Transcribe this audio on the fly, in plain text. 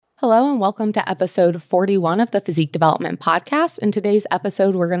Hello and welcome to episode 41 of the Physique Development Podcast. In today's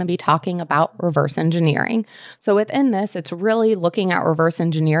episode, we're going to be talking about reverse engineering. So within this, it's really looking at reverse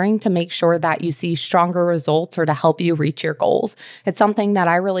engineering to make sure that you see stronger results or to help you reach your goals. It's something that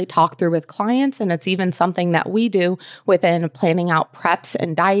I really talk through with clients, and it's even something that we do within planning out preps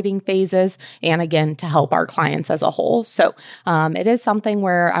and dieting phases, and again, to help our clients as a whole. So it is something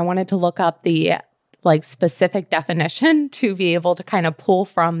where I wanted to look up the specific definition to be able to kind of pull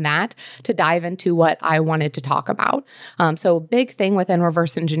from that to dive into what I wanted to talk about. So a big thing within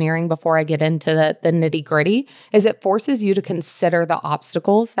reverse engineering before I get into the nitty gritty is it forces you to consider the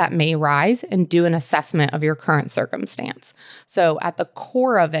obstacles that may rise and do an assessment of your current circumstance. So at the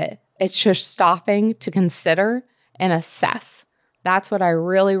core of it, it's just stopping to consider and assess. That's what I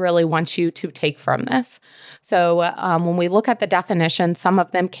really, really want you to take from this. So when we look at the definition, some of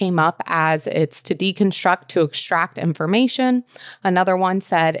them came up as it's to deconstruct, to extract information. Another one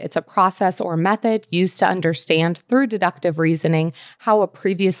said it's a process or method used to understand through deductive reasoning how a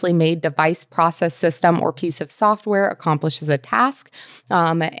previously made device, process, system, or piece of software accomplishes a task,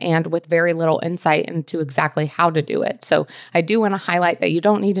 and with very little insight into exactly how to do it. So I do want to highlight that you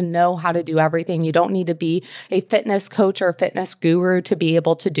don't need to know how to do everything. You don't need to be a fitness coach or a fitness guru to be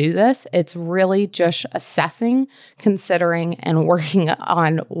able to do this. It's really just assessing, considering, and working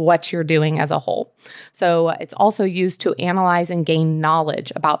on what you're doing as a whole. So it's also used to analyze and gain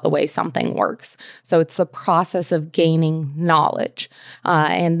knowledge about the way something works. So it's the process of gaining knowledge.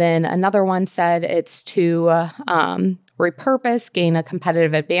 And then another one said it's to repurpose, gain a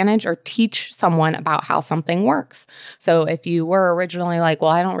competitive advantage, or teach someone about how something works. So if you were originally like, well,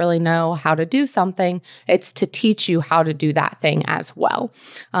 I don't really know how to do something, it's to teach you how to do that thing as well.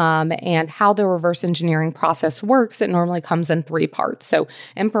 And how the reverse engineering process works, it normally comes in three parts. So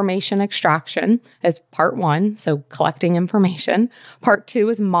information extraction is part one, so collecting information. Part two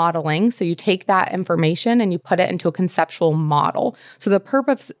is modeling. So you take that information and you put it into a conceptual model. So the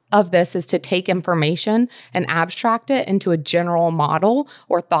purpose of this is to take information and abstract it into a general model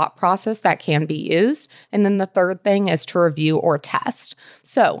or thought process that can be used. And then the third thing is to review or test.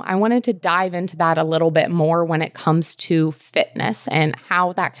 So I wanted to dive into that a little bit more when it comes to fitness and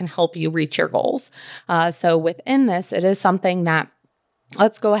how that can help you reach your goals. So within this, it is something that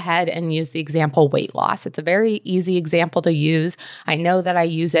let's go ahead and use the example weight loss. It's a very easy example to use. I know that I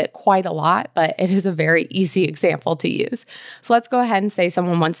use it quite a lot, but it is a very easy example to use. So let's go ahead and say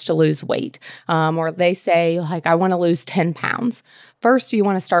someone wants to lose weight, or they say, I want to lose 10 pounds. First, you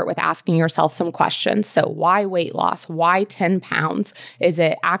want to start with asking yourself some questions. So why weight loss? Why 10 pounds? Is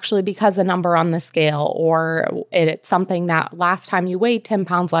it actually because the number on the scale, or it's something that last time you weighed 10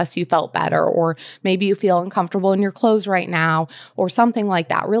 pounds less, you felt better, or maybe you feel uncomfortable in your clothes right now, or something like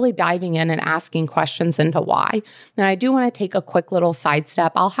that, really diving in and asking questions into why. And I do want to take a quick little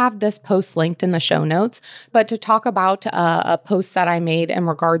sidestep. I'll have this post linked in the show notes, but to talk about a post that I made in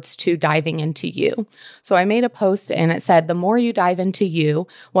regards to diving into you. So I made a post and it said, the more you dive into you,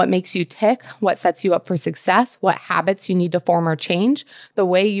 what makes you tick, what sets you up for success, what habits you need to form or change, the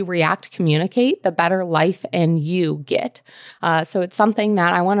way you react, communicate, the better life and you get. So it's something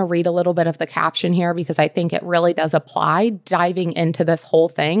that I want to read a little bit of the caption here because I think it really does apply, diving into this whole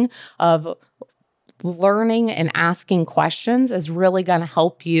thing of learning and asking questions is really going to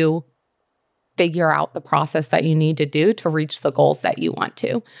help you figure out the process that you need to do to reach the goals that you want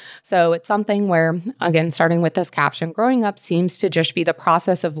to. So it's something where, again, starting with this caption, growing up seems to just be the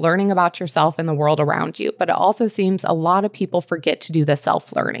process of learning about yourself and the world around you, but it also seems a lot of people forget to do the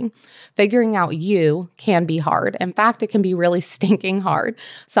self-learning. Figuring out you can be hard. In fact, it can be really stinking hard.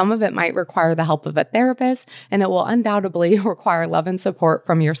 Some of it might require the help of a therapist, and it will undoubtedly require love and support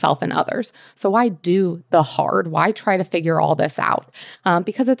from yourself and others. So why do the hard? Why try to figure all this out?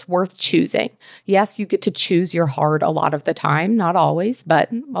 Because it's worth choosing. Yes, you get to choose your hard a lot of the time, not always,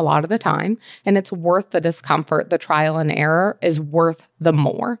 but a lot of the time. And it's worth the discomfort. The trial and error is worth the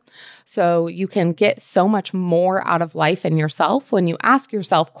more. So you can get so much more out of life and yourself when you ask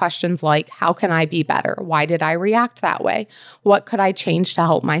yourself questions like, how can I be better? Why did I react that way? What could I change to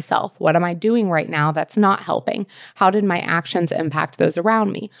help myself? What am I doing right now that's not helping? How did my actions impact those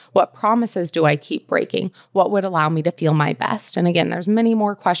around me? What promises do I keep breaking? What would allow me to feel my best? And again, there's many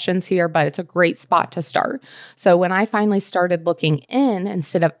more questions here, but it's a great spot to start. So when I finally started looking in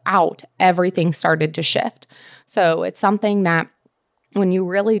instead of out, everything started to shift. So it's something that when you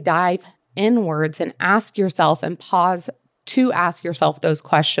really dive inwards and ask yourself and pause to ask yourself those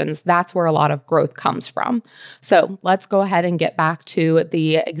questions, that's where a lot of growth comes from. So let's go ahead and get back to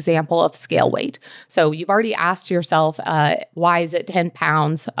the example of scale weight. So you've already asked yourself, why is it 10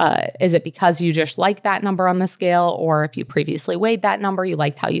 pounds? Is it because you just like that number on the scale? Or if you previously weighed that number, you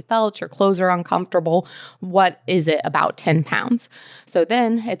liked how you felt, your clothes are uncomfortable. What is it about 10 pounds? So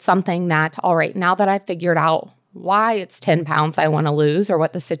then it's something that, all right, now that I've figured out why it's 10 pounds I want to lose or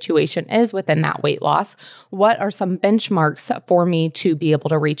what the situation is within that weight loss, what are some benchmarks for me to be able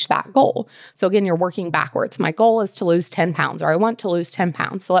to reach that goal? So again, you're working backwards. My goal is to lose 10 pounds, or I want to lose 10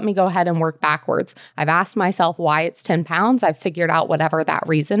 pounds. So let me go ahead and work backwards. I've asked myself why it's 10 pounds. I've figured out whatever that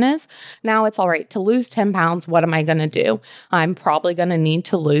reason is. Now it's all right to lose 10 pounds. What am I going to do? I'm probably going to need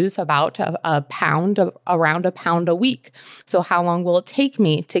to lose about a pound, around a pound a week. So how long will it take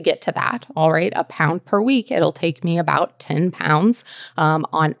me to get to that? All right, a pound per week. It'll take me about 10 pounds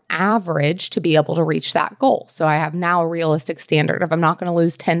on average to be able to reach that goal. So I have now a realistic standard. If I'm not going to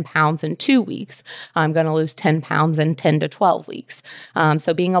lose 10 pounds in 2 weeks, I'm going to lose 10 pounds in 10 to 12 weeks.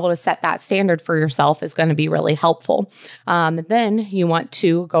 So being able to set that standard for yourself is going to be really helpful. Then you want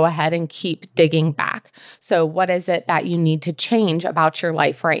to go ahead and keep digging back. So what is it that you need to change about your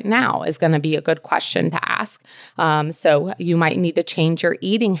life right now is going to be a good question to ask. So you might need to change your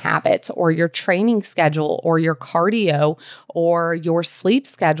eating habits or your training schedule or your cardio or your sleep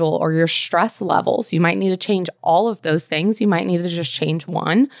schedule or your stress levels. You might need to change all of those things. You might need to just change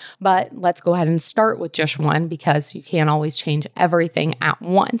one, but let's go ahead and start with just one because you can't always change everything at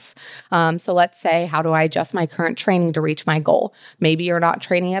once. So let's say, how do I adjust my current training to reach my goal? Maybe you're not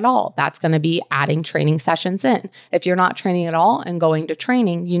training at all. That's going to be adding training sessions in. If you're not training at all and going to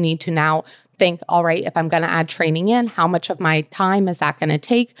training, you need to now think, all right, if I'm going to add training in, how much of my time is that going to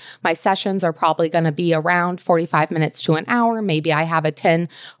take? My sessions are probably going to be around 45 minutes to an hour. Maybe I have a 10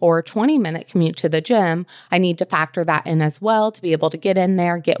 or 20 minute commute to the gym. I need to factor that in as well to be able to get in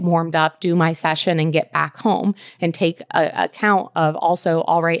there, get warmed up, do my session, and get back home and take account of also,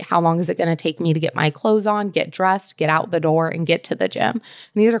 all right, how long is it going to take me to get my clothes on, get dressed, get out the door, and get to the gym? And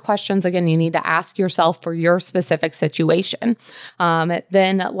these are questions, again, you need to ask yourself for your specific situation.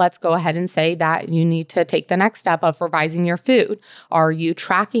 Then let's go ahead and say that you need to take the next step of revising your food. Are you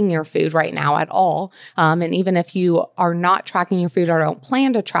tracking your food right now at all? And even if you are not tracking your food or don't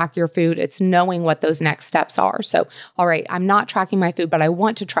plan to track your food, it's knowing what those next steps are. So, all right, I'm not tracking my food, but I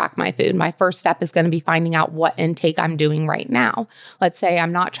want to track my food. My first step is going to be finding out what intake I'm doing right now. Let's say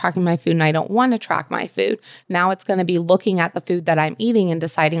I'm not tracking my food and I don't want to track my food. Now it's going to be looking at the food that I'm eating and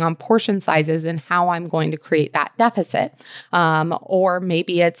deciding on portion sizes and how I'm going to create that deficit. Or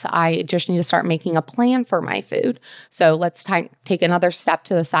maybe it's I just need to start making a plan for my food. So let's take another step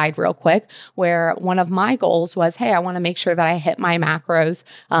to the side real quick, where one of my goals was, hey, I want to make sure that I hit my macros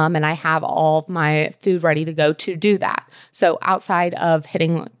and I have all of my food ready to go to do that. So outside of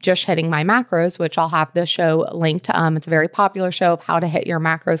hitting my macros, which I'll have the show linked, it's a very popular show of how to hit your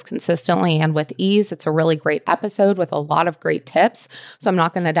macros consistently and with ease. It's a really great episode with a lot of great tips. So I'm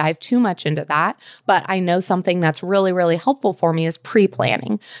not going to dive too much into that, but I know something that's really, really helpful for me is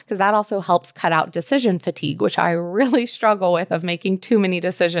pre-planning, because that also helps cut out decision fatigue, which I really struggle with, of making too many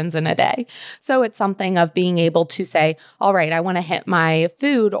decisions in a day. So it's something of being able to say, all right, I want to hit my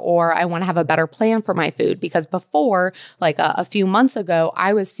food, or I want to have a better plan for my food. Because before, like a few months ago,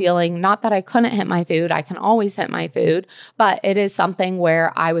 I was feeling not that I couldn't hit my food, I can always hit my food, but it is something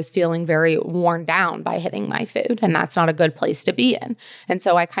where I was feeling very worn down by hitting my food, and that's not a good place to be in. And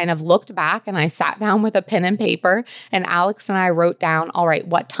so I kind of looked back and I sat down with a pen and paper, and Alex and I wrote down, all right,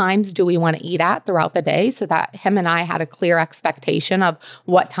 what times do we want to eat at throughout the day, so that him and I had a clear expectation of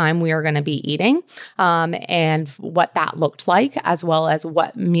what time we are going to be eating and what that looked like, as well as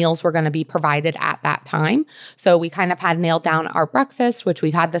what meals were going to be provided at that time. So we kind of had nailed down our breakfast, which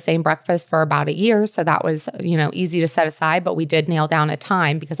we've had the same breakfast for about a year. So that was, easy to set aside, but we did nail down a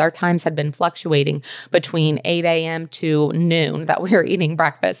time because our times had been fluctuating between 8 a.m. to noon that we were eating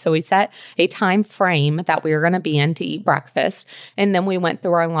breakfast. So we set a time frame that we were going to be in to eat breakfast. And then we went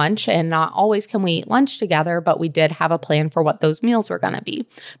through our lunch, and not always can we eat lunch together, but we did have a plan for what those meals were going to be.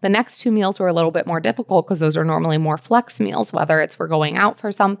 The next two meals were a little bit more difficult because those are normally more flex meals, whether it's we're going out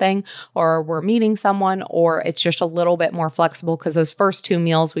for something or we're meeting someone, or it's just a little bit more flexible because those first two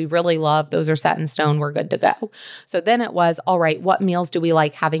meals we really love. Those are set in stone. We're good to go. So then it was, all right, what meals do we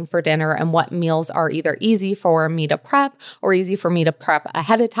like having for dinner, and what meals are either easy for me to prep or easy for me to prep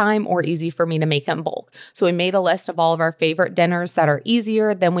ahead of time or easy for me to make in bulk. So we made a list of all of our favorite dinners that are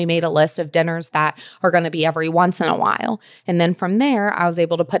easier. Then we made a list of dinners that are going to be every once in a while. And then from there, I was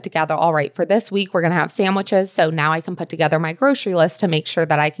able to put together, all right, for this week, we're going to have sandwiches. So now I can put together my grocery list to make sure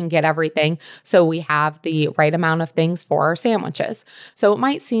that I can get everything so we have the right amount of things for our sandwiches. So it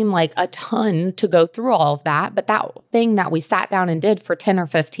might seem like a ton to go through all of that, but that thing that we sat down and did for 10 or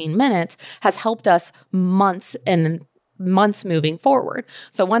 15 minutes has helped us months and months moving forward.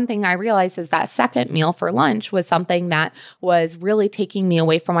 So one thing I realized is that second meal for lunch was something that was really taking me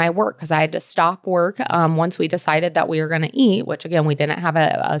away from my work because I had to stop work once we decided that we were going to eat, which again, we didn't have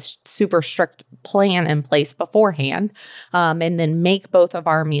a super strict plan in place beforehand, and then make both of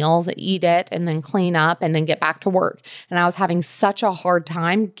our meals, eat it, and then clean up and then get back to work. And I was having such a hard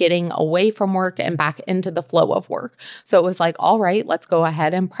time getting away from work and back into the flow of work. So it was like, all right, let's go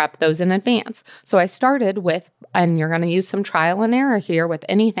ahead and prep those in advance. So I started with, and you're going to use some trial and error here with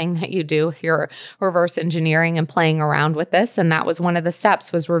anything that you do if you're reverse engineering and playing around with this. And that was one of the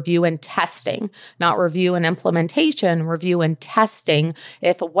steps, was review and testing, not review and implementation, review and testing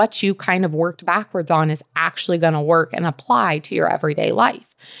if what you kind of worked backwards on is actually going to work and apply to your everyday life.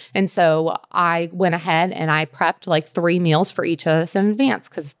 And so I went ahead and I prepped like 3 meals for each of us in advance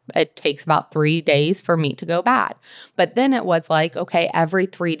because it takes about 3 days for meat to go bad. But then it was like, okay, every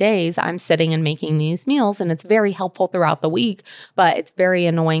 3 days I'm sitting and making these meals, and it's very helpful throughout the week, but it's very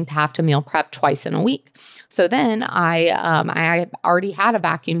annoying to have to meal prep twice in a week. So then I already had a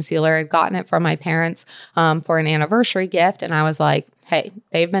vacuum sealer. I'd gotten it from my parents for an anniversary gift. And I was like, hey,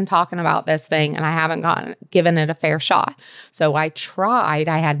 they've been talking about this thing and I haven't given it a fair shot. So I tried.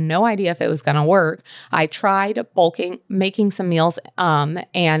 I had no idea if it was going to work. I tried making some meals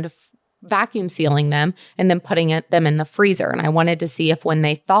and vacuum sealing them and then putting them in the freezer. And I wanted to see if when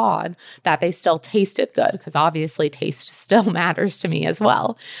they thawed that they still tasted good, because obviously taste still matters to me as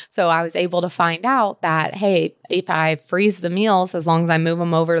well. So I was able to find out that, hey, if I freeze the meals, as long as I move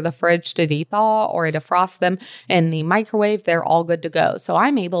them over to the fridge to de-thaw or I defrost them in the microwave, they're all good to go. So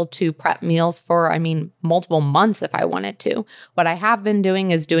I'm able to prep meals for, multiple months if I wanted to. What I have been doing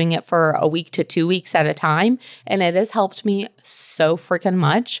is doing it for a week to 2 weeks at a time. And it has helped me so freaking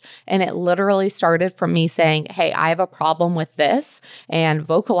much. And it literally started from me saying, hey, I have a problem with this, and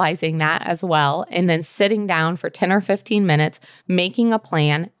vocalizing that as well. And then sitting down for 10 or 15 minutes, making a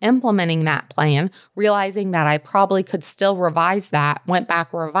plan, implementing that plan, realizing that I probably could still revise that, went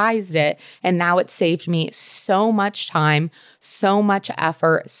back, revised it. And now it saved me so much time, so much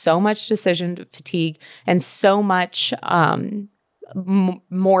effort, so much decision fatigue, and so much,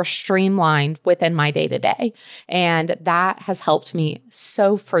 more streamlined within my day-to-day. And that has helped me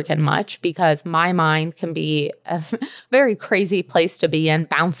so freaking much because my mind can be a very crazy place to be in,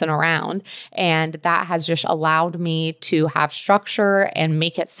 bouncing around. And that has just allowed me to have structure and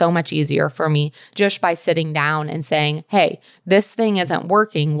make it so much easier for me just by sitting down and saying, hey, this thing isn't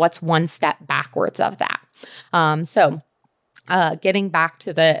working. What's one step backwards of that? Getting back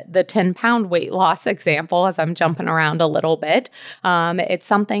to the 10-pound weight loss example, as I'm jumping around a little bit, it's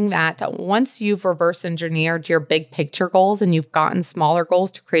something that once you've reverse engineered your big picture goals and you've gotten smaller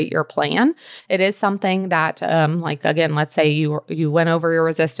goals to create your plan, it is something that, again, let's say you went over your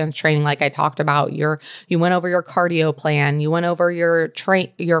resistance training, like I talked about, you went over your cardio plan, you went over your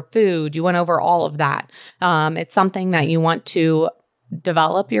food, you went over all of that. It's something that you want to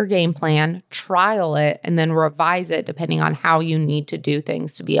develop your game plan, trial it, and then revise it depending on how you need to do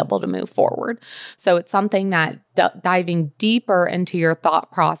things to be able to move forward. So it's something that diving deeper into your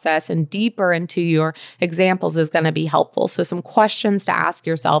thought process and deeper into your examples is going to be helpful. So some questions to ask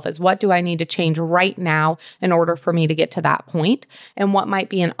yourself is, what do I need to change right now in order for me to get to that point? And what might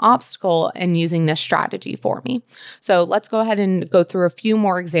be an obstacle in using this strategy for me? So let's go ahead and go through a few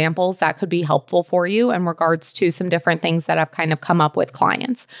more examples that could be helpful for you in regards to some different things that I've kind of come up with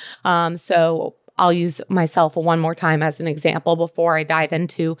clients. So I'll use myself one more time as an example before I dive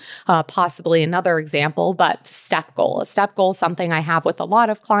into possibly another example, but step goal. A step goal is something I have with a lot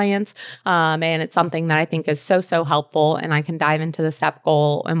of clients, and it's something that I think is so helpful, and I can dive into the step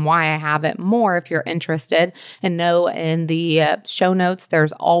goal and why I have it more if you're interested. And know in the show notes,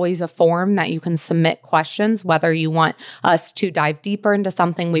 there's always a form that you can submit questions, whether you want us to dive deeper into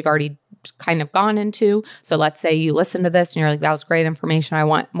something we've already kind of gone into. So let's say you listen to this and you're like, that was great information. I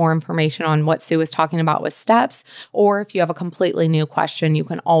want more information on what Sue was talking about with steps. Or if you have a completely new question, you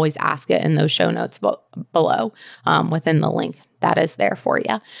can always ask it in those show notes below within the link that is there for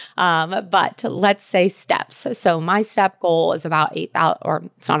you. But let's say steps. So my step goal is about 8,000, or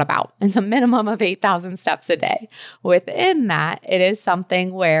it's not about, it's a minimum of 8,000 steps a day. Within that, it is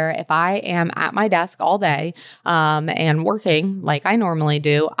something where if I am at my desk all day and working like I normally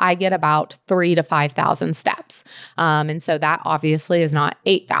do, I get about 3,000 to 5,000 steps. And so that obviously is not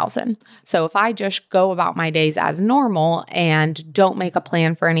 8,000. So if I just go about my days as normal and don't make a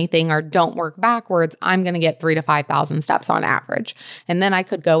plan for anything or don't work backwards, I'm going to get 3,000 to 5,000 steps on average. And then I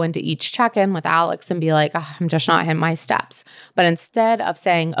could go into each check-in with Alex and be like, oh, I'm just not hitting my steps. But instead of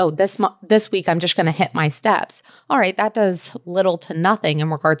saying, oh, this week I'm just going to hit my steps, all right, that does little to nothing in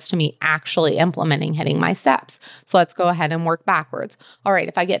regards to me actually implementing hitting my steps. So let's go ahead and work backwards. All right,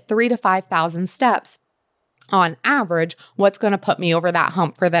 if I get 3,000 to 5,000 steps, on average, what's going to put me over that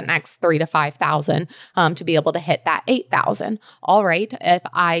hump for the next 3,000 to 5,000 to be able to hit that 8,000? All right, if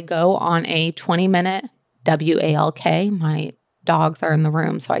I go on a 20-minute WALK, my dogs are in the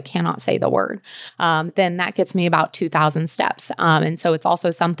room, so I cannot say the word, then that gets me about 2,000 steps. And so it's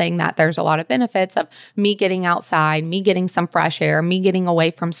also something that there's a lot of benefits of me getting outside, me getting some fresh air, me getting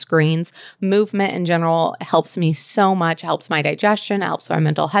away from screens. Movement in general helps me so much. It helps my digestion, it helps my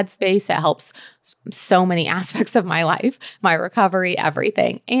mental headspace, it helps so many aspects of my life, my recovery,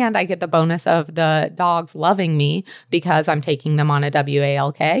 everything. And I get the bonus of the dogs loving me because I'm taking them on a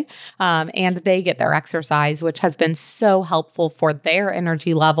WALK, and they get their exercise, which has been so helpful for their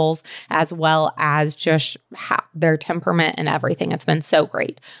energy levels as well as just their temperament and everything. It's been so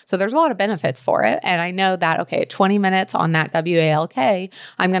great. So there's a lot of benefits for it. And I know that, okay, 20 minutes on that WALK,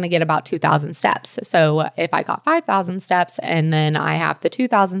 I'm going to get about 2,000 steps. So if I got 5,000 steps and then I have the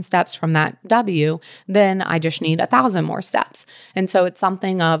 2,000 steps from that W, then I just need 1,000 more steps. And so it's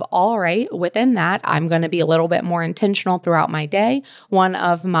something of, all right, within that, I'm going to be a little bit more intentional throughout my day. One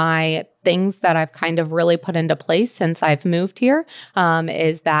of my things that I've kind of really put into place since I've moved here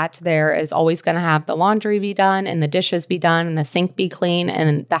is that there is always going to have the laundry be done and the dishes be done and the sink be clean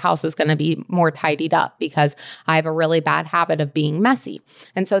and the house is going to be more tidied up because I have a really bad habit of being messy.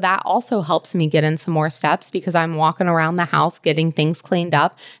 And so that also helps me get in some more steps because I'm walking around the house getting things cleaned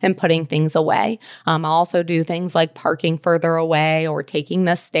up and putting things away. I'll also do things like parking further away or taking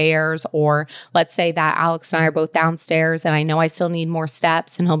the stairs, or let's say that Alex and I are both downstairs and I know I still need more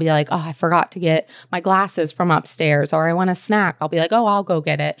steps and he'll be like, oh, I forgot to get my glasses from upstairs, or I want a snack. I'll be like, oh, I'll go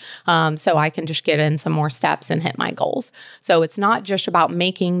get it. So I can just get in some more steps and hit my goals. So it's not just about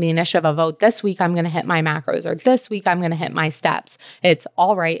making the initiative of, oh, this week I'm going to hit my macros, or this week I'm going to hit my steps. It's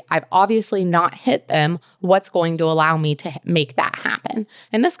all right. I've obviously not hit them. What's going to allow me to make that happen?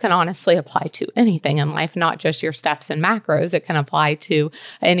 And this can honestly apply to anything in life, not just your steps and macros. It can apply to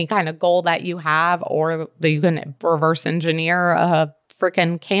any kind of goal that you have, or that you can reverse engineer a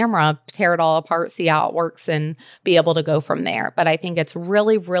freaking camera, tear it all apart, see how it works, and be able to go from there. But I think it's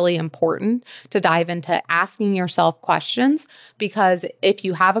really, really important to dive into asking yourself questions, because if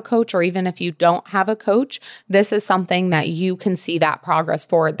you have a coach, or even if you don't have a coach, this is something that you can see that progress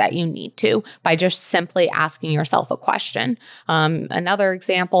forward that you need to by just simply asking yourself a question. Another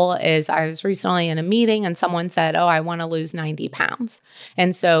example is I was recently in a meeting and someone said, oh, I want to lose 90 pounds.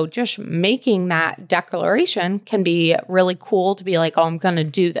 And so just making that declaration can be really cool to be like, oh, I'm going to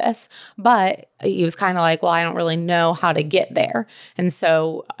do this. But he was kind of like, well, I don't really know how to get there. And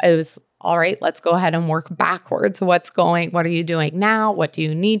so it was, all right, let's go ahead and work backwards. What are you doing now? What do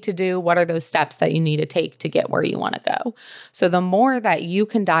you need to do? What are those steps that you need to take to get where you want to go? So the more that you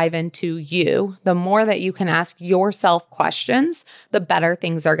can dive into you, the more that you can ask yourself questions, the better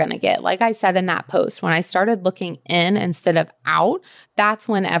things are going to get. Like I said in that post, when I started looking in instead of out, that's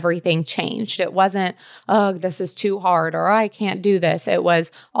when everything changed. It wasn't, oh, this is too hard, or I can't do this. It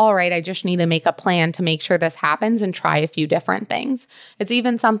was, all right, I just need to make a plan to make sure this happens and try a few different things. It's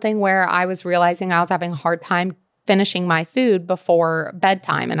even something where I was realizing I was having a hard time finishing my food before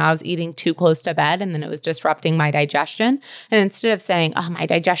bedtime, and I was eating too close to bed, and then it was disrupting my digestion. And instead of saying, oh, my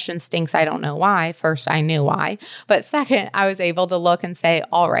digestion stinks, I don't know why, first, I knew why. But second, I was able to look and say,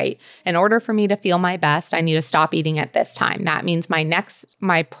 all right, in order for me to feel my best, I need to stop eating at this time. That means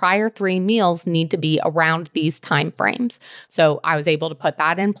my prior 3 meals need to be around these time frames. So I was able to put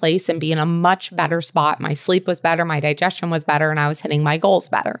that in place and be in a much better spot. My sleep was better, my digestion was better, and I was hitting my goals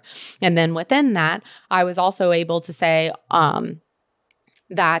better. And then within that, I was also able to say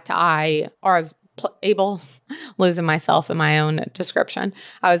that I was able, losing myself in my own description,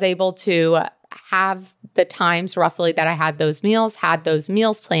 I was able to have the times roughly that I had those meals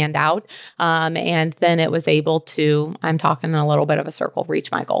planned out. And then it was able to, I'm talking in a little bit of a circle,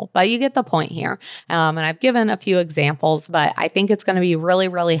 reach my goal. But you get the point here. And I've given a few examples, but I think it's going to be really,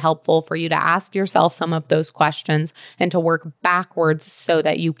 really helpful for you to ask yourself some of those questions and to work backwards so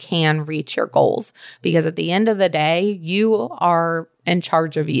that you can reach your goals. Because at the end of the day, you are in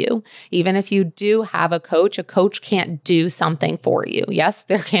charge of you. Even if you do have a coach can't do something for you. Yes,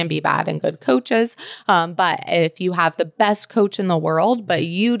 there can be bad and good coaches, but if you have the best coach in the world, but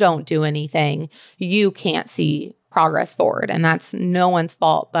you don't do anything, you can't see progress forward. And that's no one's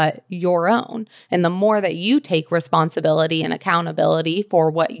fault but your own. And the more that you take responsibility and accountability for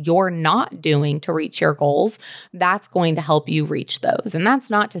what you're not doing to reach your goals, that's going to help you reach those. And that's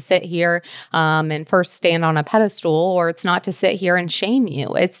not to sit here and first stand on a pedestal, or it's not to sit here and shame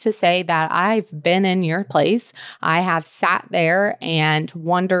you. It's to say that I've been in your place. I have sat there and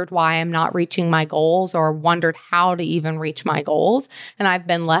wondered why I'm not reaching my goals, or wondered how to even reach my goals. And I've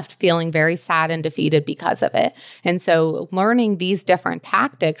been left feeling very sad and defeated because of it. And so learning these different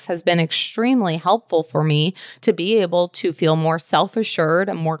tactics has been extremely helpful for me to be able to feel more self-assured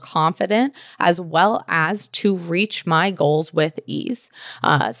and more confident, as well as to reach my goals with ease.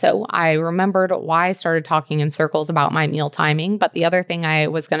 So I remembered why I started talking in circles about my meal timing. But the other thing I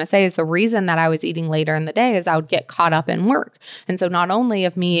was going to say is the reason that I was eating later in the day is I would get caught up in work. And so not only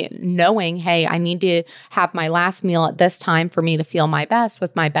of me knowing, hey, I need to have my last meal at this time for me to feel my best,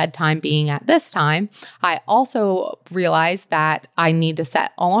 with my bedtime being at this time, I also realize that I need to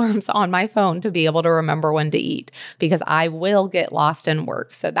set alarms on my phone to be able to remember when to eat, because I will get lost in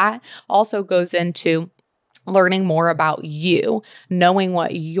work. So that also goes into learning more about you, knowing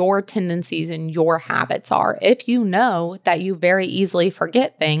what your tendencies and your habits are. If you know that you very easily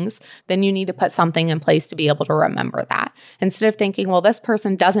forget things, then you need to put something in place to be able to remember that. Instead of thinking, well, this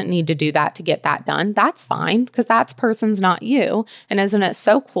person doesn't need to do that to get that done, that's fine, because that person's not you. And isn't it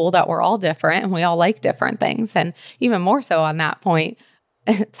so cool that we're all different and we all like different things? And even more so on that point,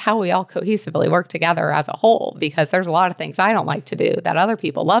 it's how we all cohesively work together as a whole, because there's a lot of things I don't like to do that other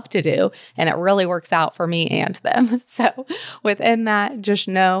people love to do, and it really works out for me and them. So within that, just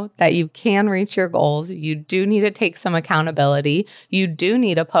know that you can reach your goals. You do need to take some accountability. You do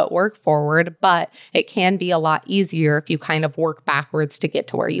need to put work forward, but it can be a lot easier if you kind of work backwards to get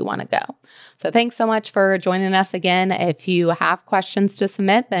to where you want to go. So thanks so much for joining us again. If you have questions to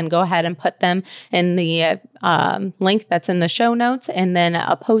submit, then go ahead and put them in the link that's in the show notes. And then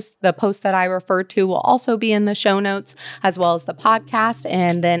the post that I referred to will also be in the show notes, as well as the podcast.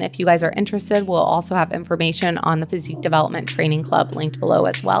 And then if you guys are interested, we'll also have information on the Physique Development Training Club linked below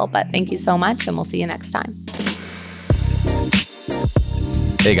as well. But thank you so much, and we'll see you next time.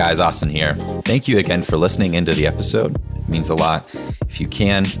 Hey guys, Austin here. Thank you again for listening into the episode. It means a lot. If you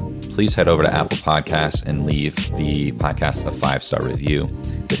can, please head over to Apple Podcasts and leave the podcast a 5-star review.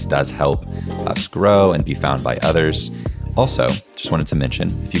 This does help us grow and be found by others. Also, just wanted to mention,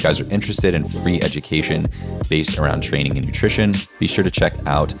 if you guys are interested in free education based around training and nutrition, be sure to check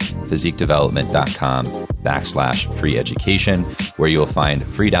out physiquedevelopment.com/free education, where you'll find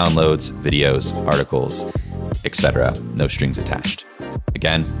free downloads, videos, articles, etc. No strings attached.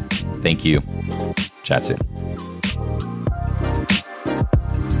 Again, thank you. Chat soon.